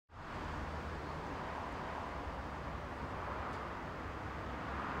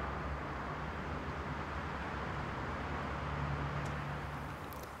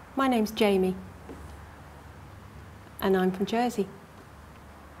My name's Jamie, and I'm from Jersey.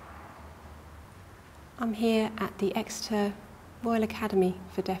 I'm here at the Exeter Royal Academy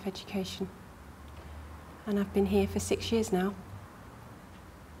for Deaf Education, and I've been here for 6 years now.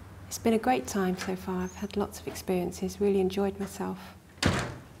 It's been a great time so far. I've had lots of experiences, really enjoyed myself.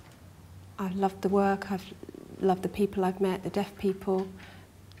 I've loved the work, I've loved the people I've met, the deaf people,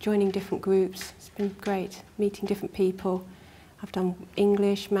 joining different groups. It's been great, meeting different people. I've done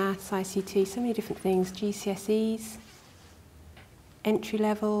English, maths, ICT, so many different things, GCSEs, entry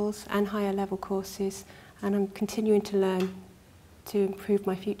levels and higher level courses, and I'm continuing to learn to improve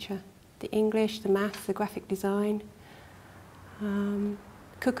my future. The English, the maths, the graphic design,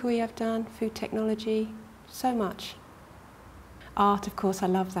 cookery I've done, food technology, so much. Art, of course, I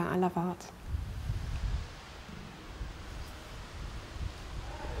love that, I love art.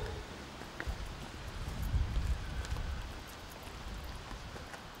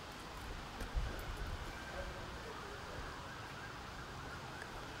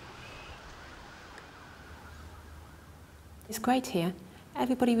 It's great here.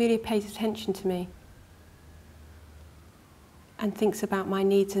 Everybody really pays attention to me and thinks about my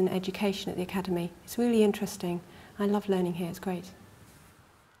needs and education at the Academy. It's really interesting. I love learning here, it's great.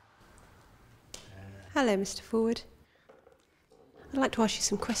 Hello, Mr. Forward. I'd like to ask you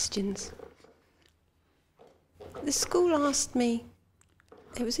some questions. The school asked me,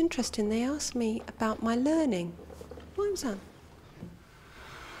 it was interesting, they asked me about my learning. Why was that?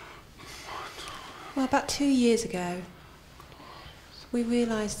 Well, about 2 years ago, we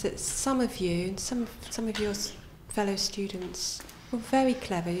realised that some of you and some of your fellow students were very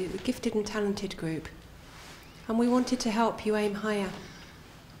clever, a gifted and talented group, and we wanted to help you aim higher.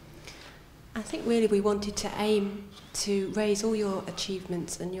 I think really we wanted to aim to raise all your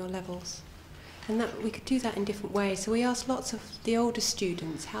achievements and your levels, and that we could do that in different ways. So we asked lots of the older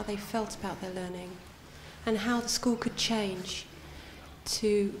students how they felt about their learning and how the school could change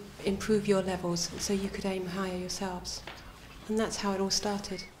to improve your levels so you could aim higher yourselves. And that's how it all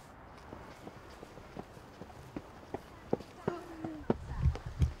started.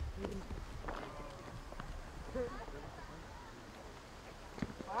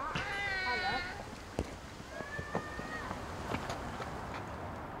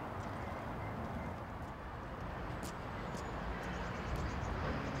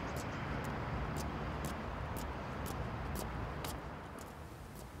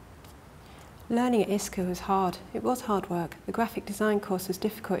 Learning at ISCA was hard. It was hard work. The graphic design course was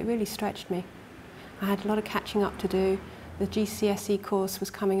difficult. It really stretched me. I had a lot of catching up to do. The GCSE course was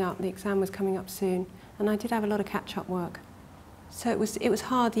coming up, the exam was coming up soon, and I did have a lot of catch-up work. So it was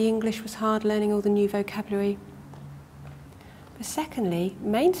hard. The English was hard, learning all the new vocabulary. But secondly,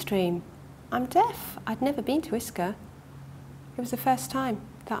 mainstream. I'm deaf. I'd never been to ISCA. It was the first time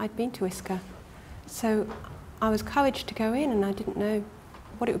that I'd been to ISCA. So I was encouraged to go in, and I didn't know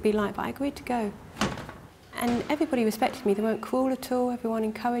what it would be like, but I agreed to go. And everybody respected me. They weren't cruel at all. Everyone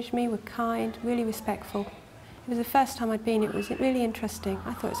encouraged me, were kind, really respectful. It was the first time I'd been. It was really interesting.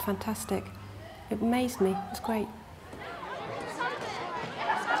 I thought it was fantastic. It amazed me. It was great.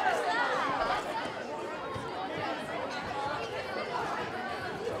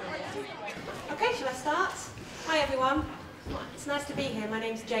 Okay, shall I start? Hi everyone. It's nice to be here. My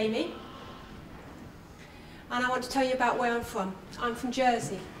name's Jamie. And I want to tell you about where I'm from. I'm from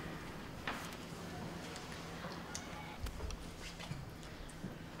Jersey.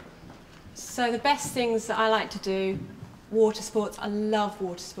 So the best things that I like to do, water sports. I love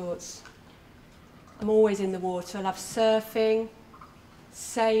water sports. I'm always in the water. I love surfing,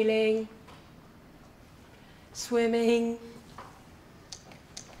 sailing, swimming.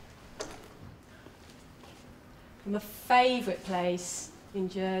 And my favourite place in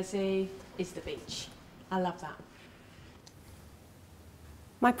Jersey is the beach. I love that.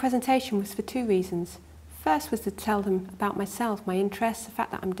 My presentation was for 2 reasons. First was to tell them about myself, my interests, the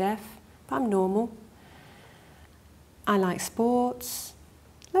fact that I'm deaf, but I'm normal. I like sports,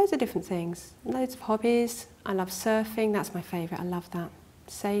 loads of different things, loads of hobbies. I love surfing, that's my favourite, I love that.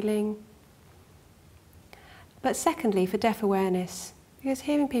 Sailing. But secondly, for deaf awareness, because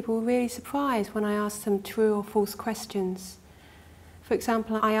hearing people were really surprised when I asked them true or false questions. For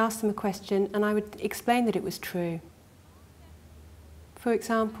example, I asked them a question and I would explain that it was true. For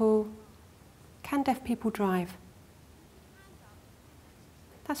example, can deaf people drive?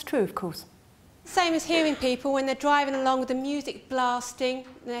 That's true, of course. Same as hearing people when they're driving along with the music blasting,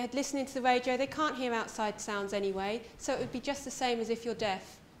 they're listening to the radio, they can't hear outside sounds anyway, so it would be just the same as if you're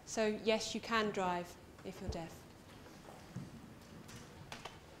deaf. So yes, you can drive if you're deaf.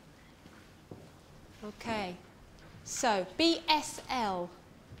 Okay. So, BSL.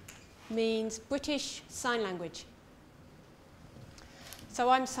 means British Sign Language. So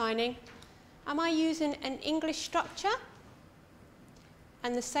I'm signing. Am I using an English structure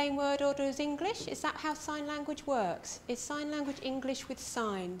and the same word order as English? Is that how sign language works? Is sign language English with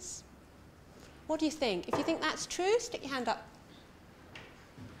signs? What do you think? If you think that's true, stick your hand up.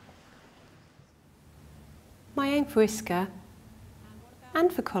 My aim for ISCA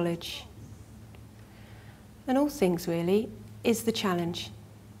and for college, and all things really, is the challenge.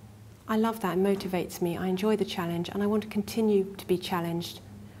 I love that, it motivates me, I enjoy the challenge, and I want to continue to be challenged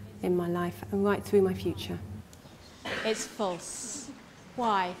in my life and right through my future. It's false.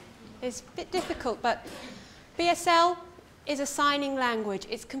 Why? It's a bit difficult, but BSL is a signing language.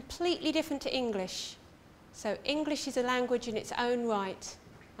 It's completely different to English. So English is a language in its own right,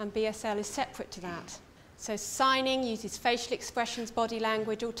 and BSL is separate to that. So signing uses facial expressions, body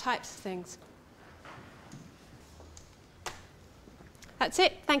language, all types of things. That's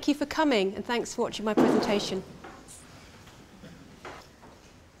it. Thank you for coming, and thanks for watching my presentation.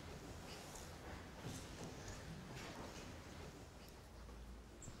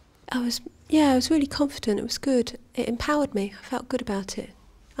 I was really confident. It was good. It empowered me. I felt good about it.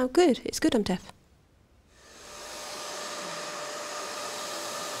 I'm good. It's good I'm deaf.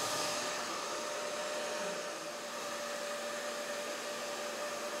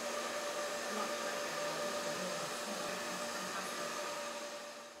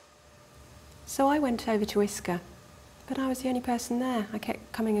 So I went over to ISCA, but I was the only person there. I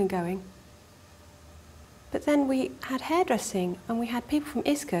kept coming and going. But then we had hairdressing, and we had people from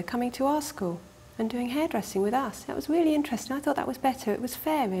ISCA coming to our school and doing hairdressing with us. That was really interesting. I thought that was better. It was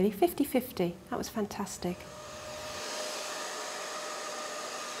fair, really, 50-50. That was fantastic.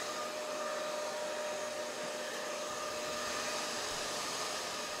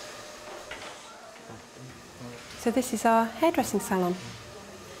 So this is our hairdressing salon.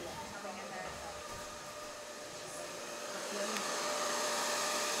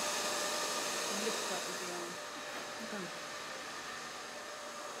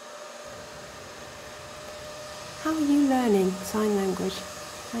 How are you learning sign language?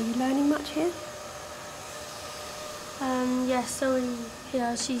 Are you learning much here? Yes, Zoe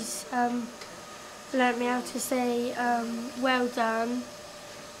here, she's learnt me how to say well done,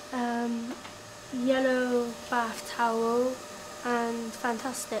 yellow bath towel, and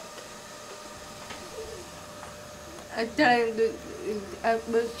fantastic.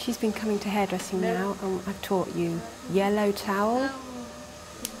 She's been coming to hairdressing now, and I've taught you yellow towel,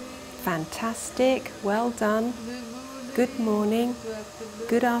 fantastic, well done, good morning,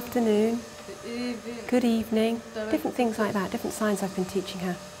 good afternoon, good evening, different things like that, different signs I've been teaching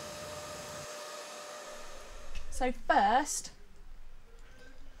her. So first,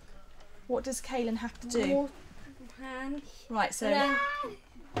 what does Kaylin have to do? Right,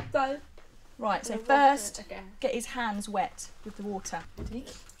 so first get his hands wet with the water.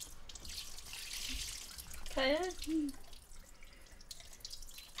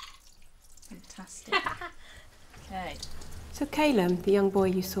 Fantastic. Okay. So Caleb, the young boy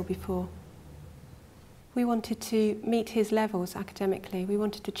you saw before, we wanted to meet his levels academically. We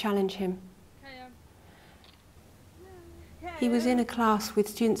wanted to challenge him. He was in a class with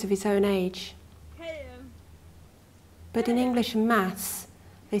students of his own age. But in English and maths,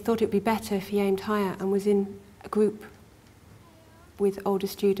 they thought it would be better if he aimed higher and was in a group with older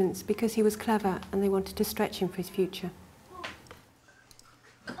students because he was clever and they wanted to stretch him for his future.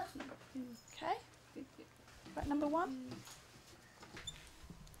 Okay. Right, number one.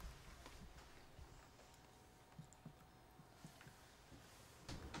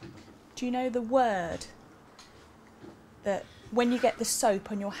 Do you know the word that when you get the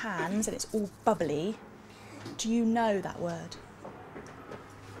soap on your hands and it's all bubbly, do you know that word?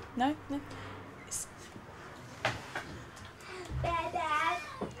 No? No? It's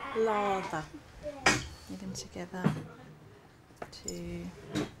lather. Put them together to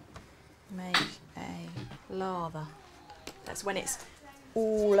make a lather. That's when it's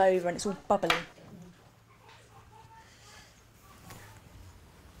all over and it's all bubbly.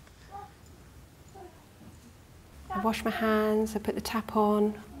 I wash my hands, I put the tap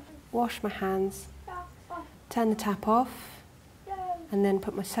on, wash my hands, turn the tap off, and then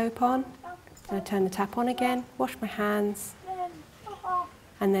put my soap on, and I turn the tap on again, wash my hands,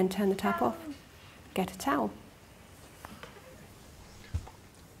 and then turn the tap off, get a towel.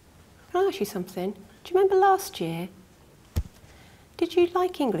 Can I ask you something? Do you remember last year? Did you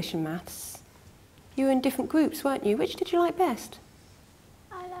like English and maths? You were in different groups, weren't you? Which did you like best?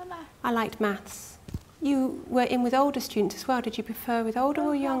 I liked maths. You were in with older students as well. Did you prefer with older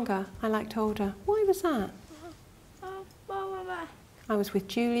or younger? I liked older. Why was that? I was with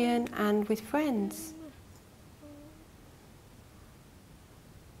Julian and with friends.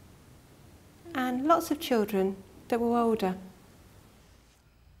 And lots of children that were older.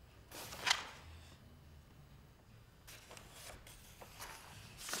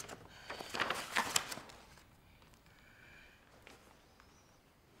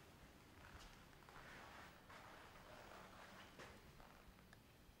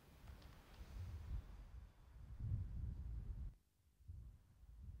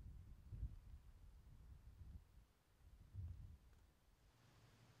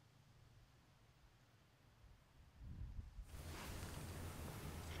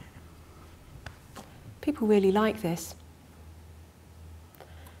 People really like this.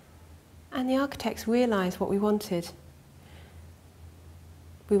 And the architects realised what we wanted.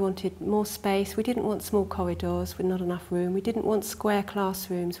 We wanted more space. We didn't want small corridors with not enough room. We didn't want square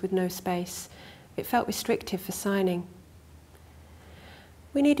classrooms with no space. It felt restrictive for signing.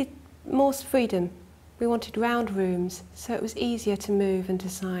 We needed more freedom. We wanted round rooms, so it was easier to move and to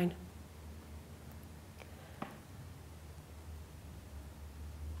sign.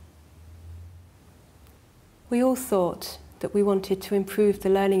 We all thought that we wanted to improve the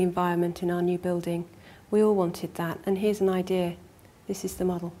learning environment in our new building. We all wanted that, and here's an idea. This is the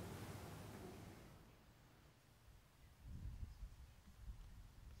model.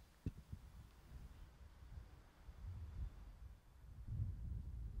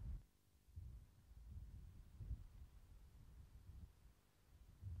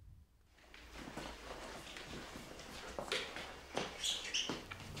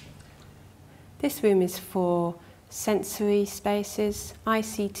 This room is for sensory spaces,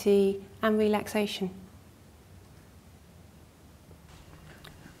 ICT and relaxation.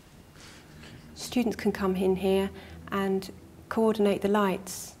 Students can come in here and coordinate the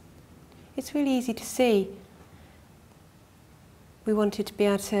lights. It's really easy to see. We wanted to be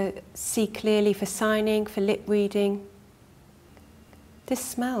able to see clearly for signing, for lip reading. This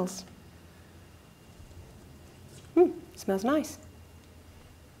smells. Smells nice.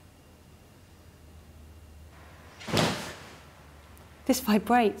 This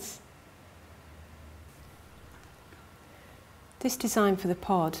vibrates. This design for the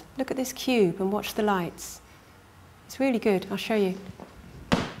pod. Look at this cube and watch the lights. It's really good. I'll show you.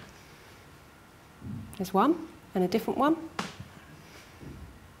 There's one and a different one.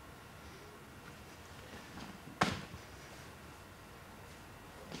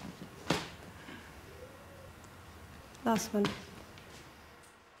 Last one.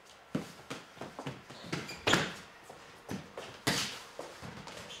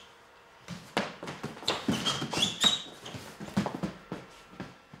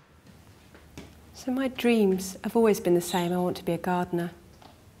 So my dreams have always been the same. I want to be a gardener.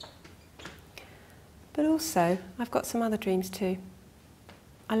 But also, I've got some other dreams too.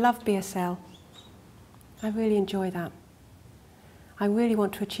 I love BSL. I really enjoy that. I really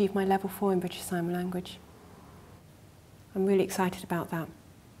want to achieve my level 4 in British Sign Language. I'm really excited about that.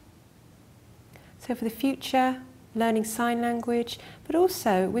 So for the future, learning sign language, but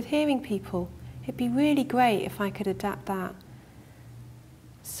also with hearing people, it'd be really great if I could adapt that.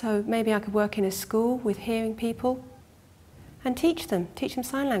 So maybe I could work in a school with hearing people and teach them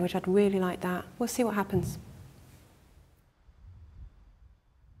sign language. I'd really like that. We'll see what happens.